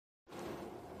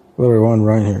Hello everyone,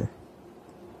 Ryan here.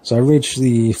 So I reached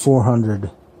the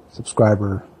 400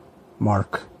 subscriber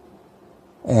mark,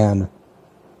 and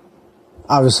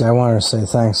obviously I wanted to say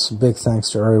thanks, big thanks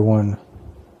to everyone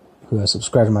who has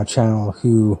subscribed to my channel,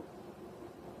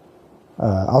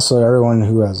 also everyone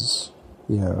who has,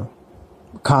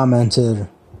 commented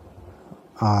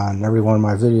on every one of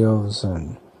my videos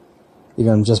and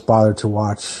even just bothered to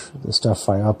watch the stuff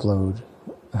I upload.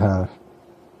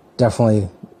 Definitely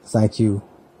thank you.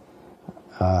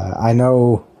 I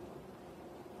know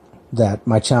that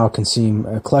my channel can seem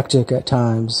eclectic at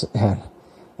times, and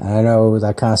I know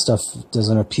that kind of stuff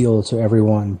doesn't appeal to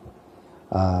everyone.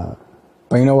 But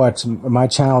you know what? My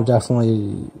channel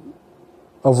definitely,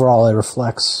 overall, it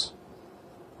reflects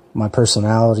my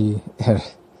personality,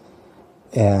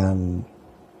 and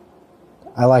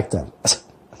I like that.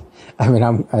 I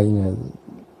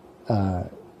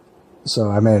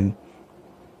mean,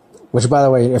 which, by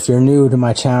the way, if you're new to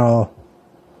my channel,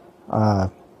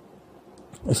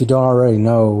 if you don't already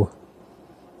know,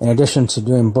 in addition to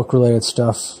doing book-related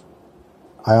stuff,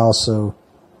 I also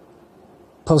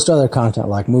post other content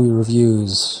like movie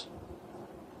reviews,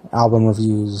 album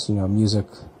reviews,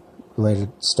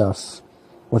 music-related stuff,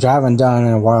 which I haven't done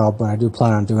in a while, but I do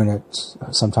plan on doing it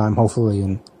sometime,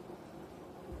 hopefully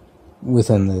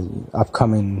within the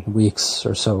upcoming weeks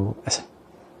or so.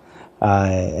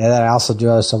 And then I also do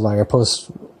other stuff like I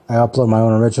upload my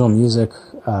own original music,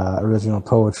 original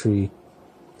poetry,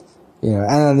 and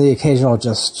then the occasional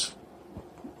just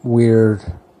weird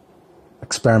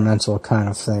experimental kind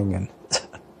of thing,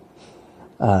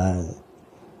 and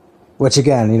which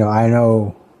again, I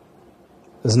know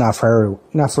is not for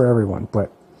everyone,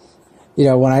 but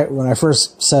when I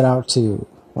first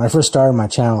started my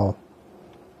channel,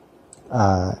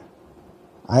 I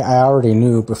already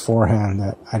knew beforehand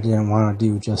that I didn't want to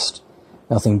do just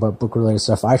nothing but book-related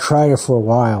stuff. I tried it for a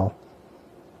while.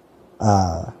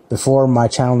 Before my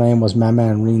channel name was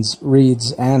Madman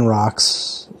Reads and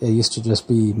Rocks, it used to just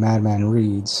be Madman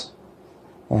Reads.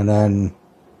 And then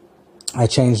I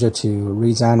changed it to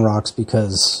Reads and Rocks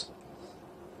because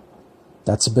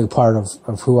that's a big part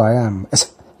of who I am. It's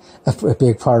a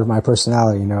big part of my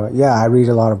personality, Yeah, I read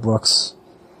a lot of books.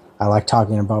 I like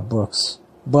talking about books.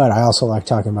 But I also like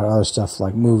talking about other stuff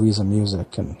like movies and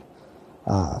music and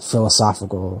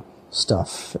philosophical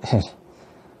stuff,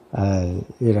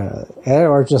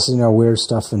 or just weird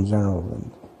stuff in general.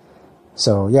 And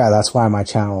so yeah, that's why my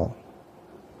channel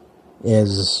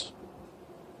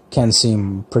can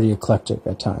seem pretty eclectic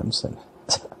at times, and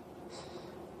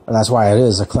that's why it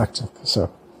is eclectic.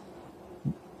 So,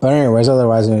 but anyways,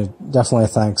 otherwise, definitely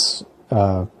thanks.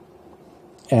 And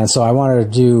so I wanted to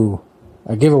do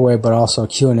a giveaway, but also a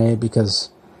Q&A, because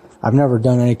I've never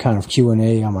done any kind of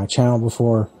Q&A on my channel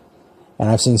before, and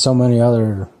I've seen so many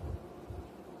other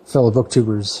fellow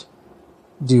booktubers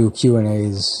do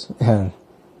Q&As, and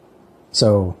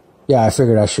so yeah, I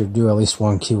figured I should do at least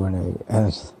one Q&A.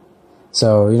 And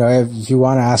so if you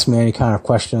want to ask me any kind of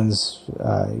questions,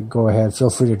 go ahead,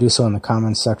 feel free to do so in the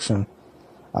comments section.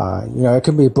 It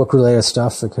could be book related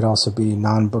stuff, it could also be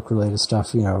non-book related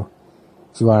stuff. If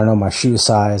you want to know my shoe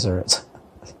size, or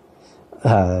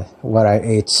what I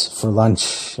ate for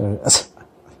lunch, if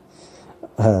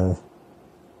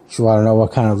you want to know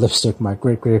what kind of lipstick my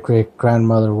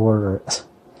great-great-great-grandmother wore,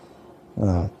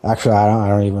 or actually I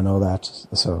don't even know that,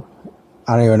 so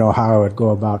I don't even know how I would go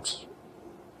about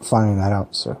finding that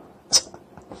out. So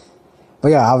but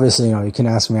yeah, obviously you can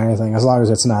ask me anything as long as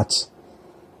it's not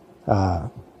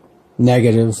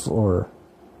negative or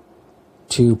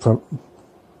too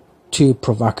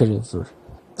provocative, or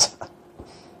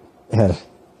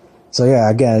so yeah,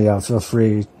 again, feel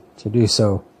free to do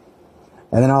so.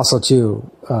 And then also too,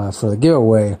 for the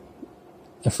giveaway,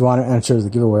 if you want to enter the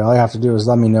giveaway, all you have to do is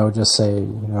let me know. Just say,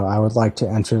 I would like to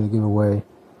enter the giveaway.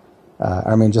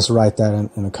 Just write that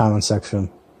in the comment section.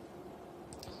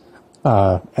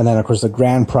 And then of course the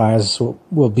grand prize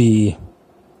will be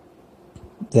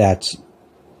that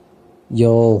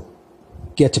you'll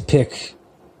get to pick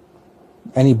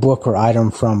any book or item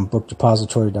from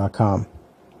bookdepository.com.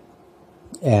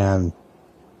 And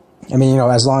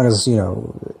as long as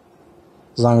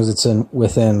it's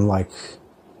within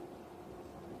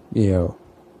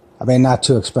not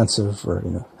too expensive, or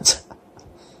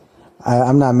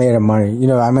I'm not made of money.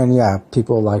 Yeah,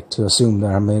 people like to assume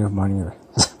that I'm made of money, or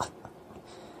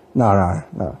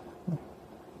no,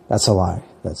 that's a lie.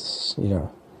 That's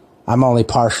I'm only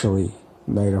partially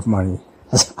made of money.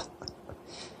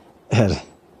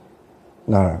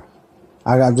 No,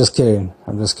 I'm just kidding.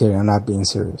 I'm not being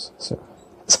serious. So,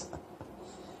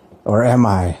 or am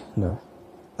I? No.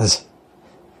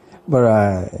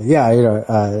 yeah,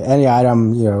 any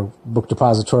item, book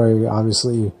depository,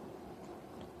 obviously,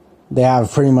 they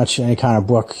have pretty much any kind of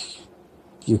book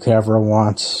you could ever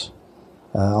want.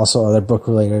 Also other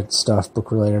book-related stuff,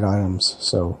 book-related items.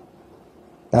 So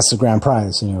that's the grand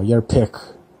prize, your pick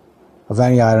of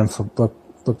any item for book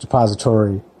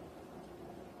depository.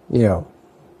 I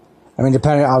mean,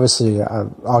 depending, obviously,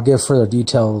 I'll give further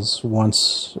details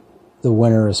once the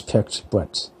winner is picked,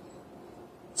 but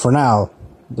for now,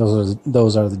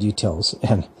 those are the details.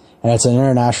 And it's an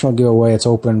international giveaway. It's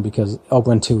open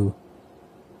to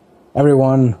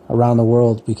everyone around the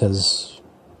world, because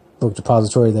Book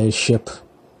Depository, they ship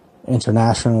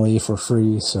internationally for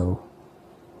free. So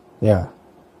yeah.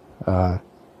 And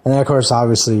then of course,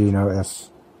 obviously,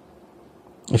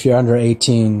 if you're under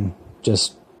 18,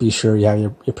 just be sure you have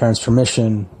your parents'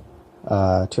 permission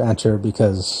to enter,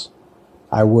 because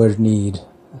I would need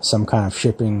some kind of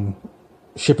shipping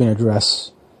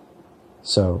address.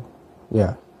 So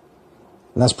yeah,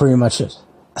 and that's pretty much it.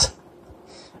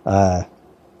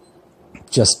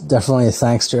 Just definitely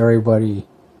thanks to everybody.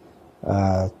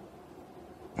 I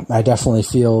definitely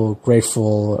feel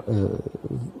grateful,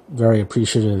 very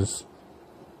appreciative.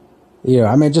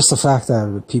 I mean, just the fact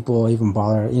that people even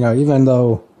bother, even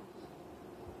though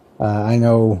I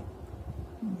know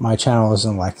my channel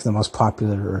isn't like the most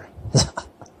popular,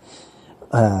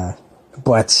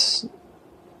 but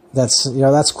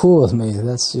that's cool with me.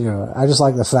 That's, I just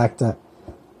like the fact that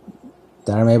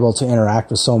I'm able to interact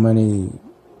with so many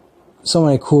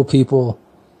cool people,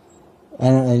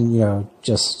 and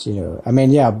just, I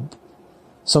mean, yeah,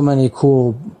 so many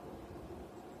cool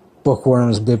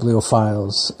bookworms,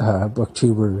 bibliophiles,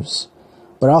 booktubers,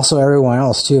 but also everyone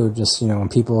else too. Just, when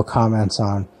people comment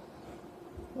on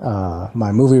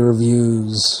my movie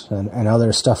reviews and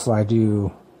other stuff I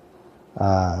do,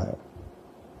 I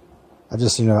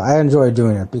just, I enjoy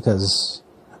doing it, because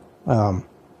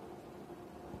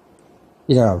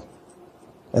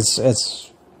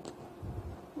it's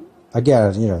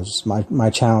again, just my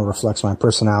channel reflects my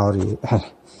personality.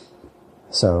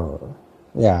 So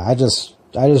yeah, I just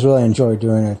really enjoy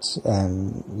doing it,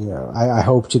 and I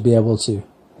hope to be able to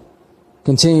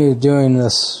continue doing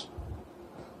this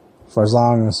for as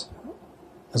long as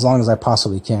I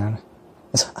possibly can.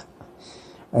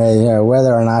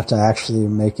 Whether or not to actually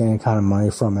make any kind of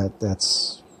money from it,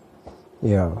 that's,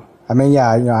 I mean,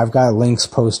 yeah, I've got links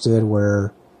posted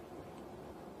where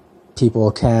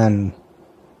people can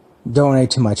donate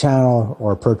to my channel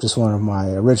or purchase one of my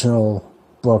original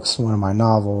books, one of my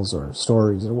novels or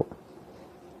stories or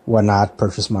whatnot,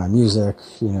 purchase my music,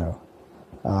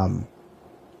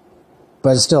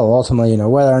 but still, ultimately,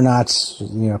 whether or not,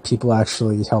 people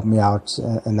actually help me out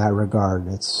in that regard,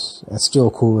 it's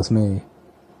still cool with me.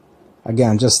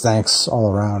 Again, just thanks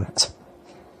all around.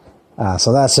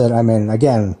 So that's it. I mean,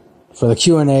 again, for the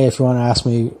Q&A, if you want to ask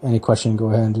me any question, go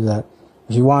ahead and do that.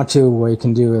 If you want to, what you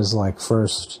can do is,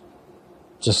 first,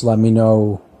 just let me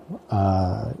know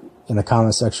in the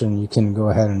comment section. You can go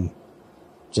ahead and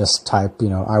just type,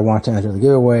 I want to enter the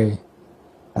giveaway.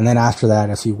 And then after that,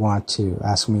 if you want to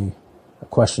ask me a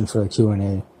question for the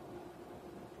Q&A,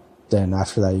 then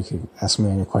after that, you could ask me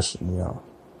any question,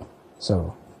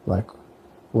 So,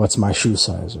 what's my shoe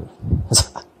size? Or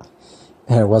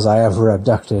was I ever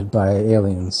abducted by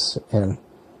aliens, and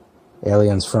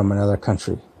aliens from another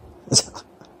country?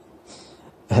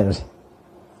 And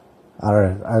I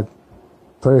don't know, I'm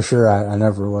pretty sure I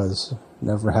never was,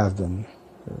 never have been.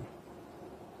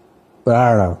 But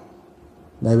I don't know.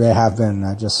 Maybe I have been,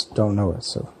 I just don't know it,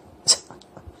 so.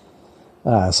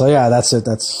 So yeah, that's it.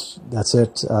 That's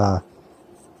it.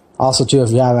 Also, too, if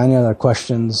you have any other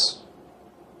questions,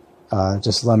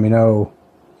 just let me know.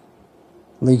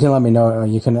 You can let me know.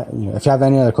 You can, if you have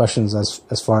any other questions as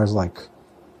far as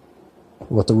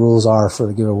what the rules are for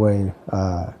the giveaway.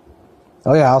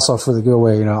 Oh yeah, also for the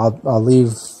giveaway, I'll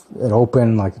leave it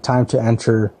open, the time to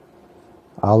enter.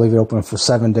 I'll leave it open for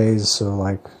 7 days,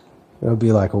 so it'll be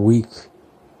a week.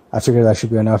 I figure that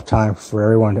should be enough time for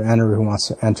everyone to enter who wants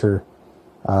to enter.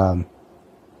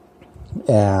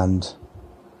 And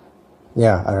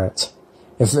yeah, all right.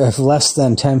 If less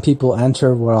than 10 people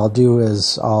enter, what I'll do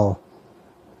is I'll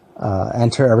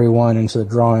enter everyone into the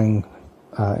drawing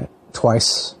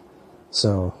twice.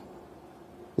 So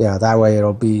yeah, that way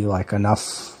it'll be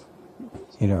enough,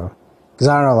 because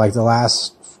I don't know, the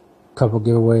last couple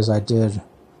giveaways I did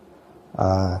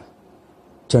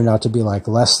turned out to be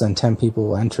less than 10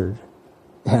 people entered,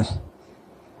 and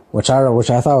which I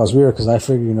thought was weird, because I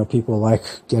figured people like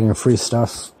getting free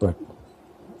stuff, but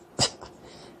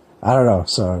I don't know.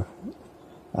 So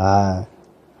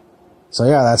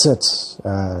yeah, that's it.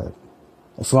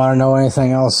 If you want to know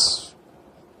anything else,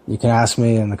 you can ask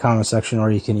me in the comment section,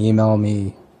 or you can email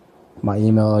me. My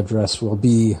email address will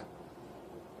be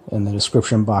in the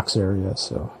description box area.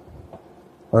 So,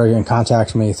 or you can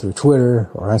contact me through Twitter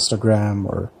or Instagram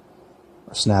or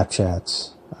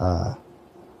Snapchat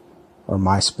or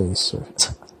MySpace. Or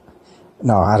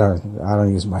no, I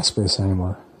don't use MySpace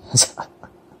anymore.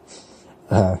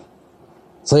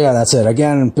 So yeah, that's it.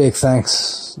 Again, big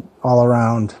thanks all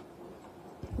around.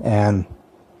 And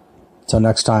until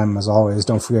next time, as always,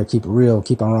 don't forget, keep it real,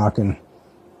 keep on rocking,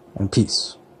 and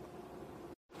peace.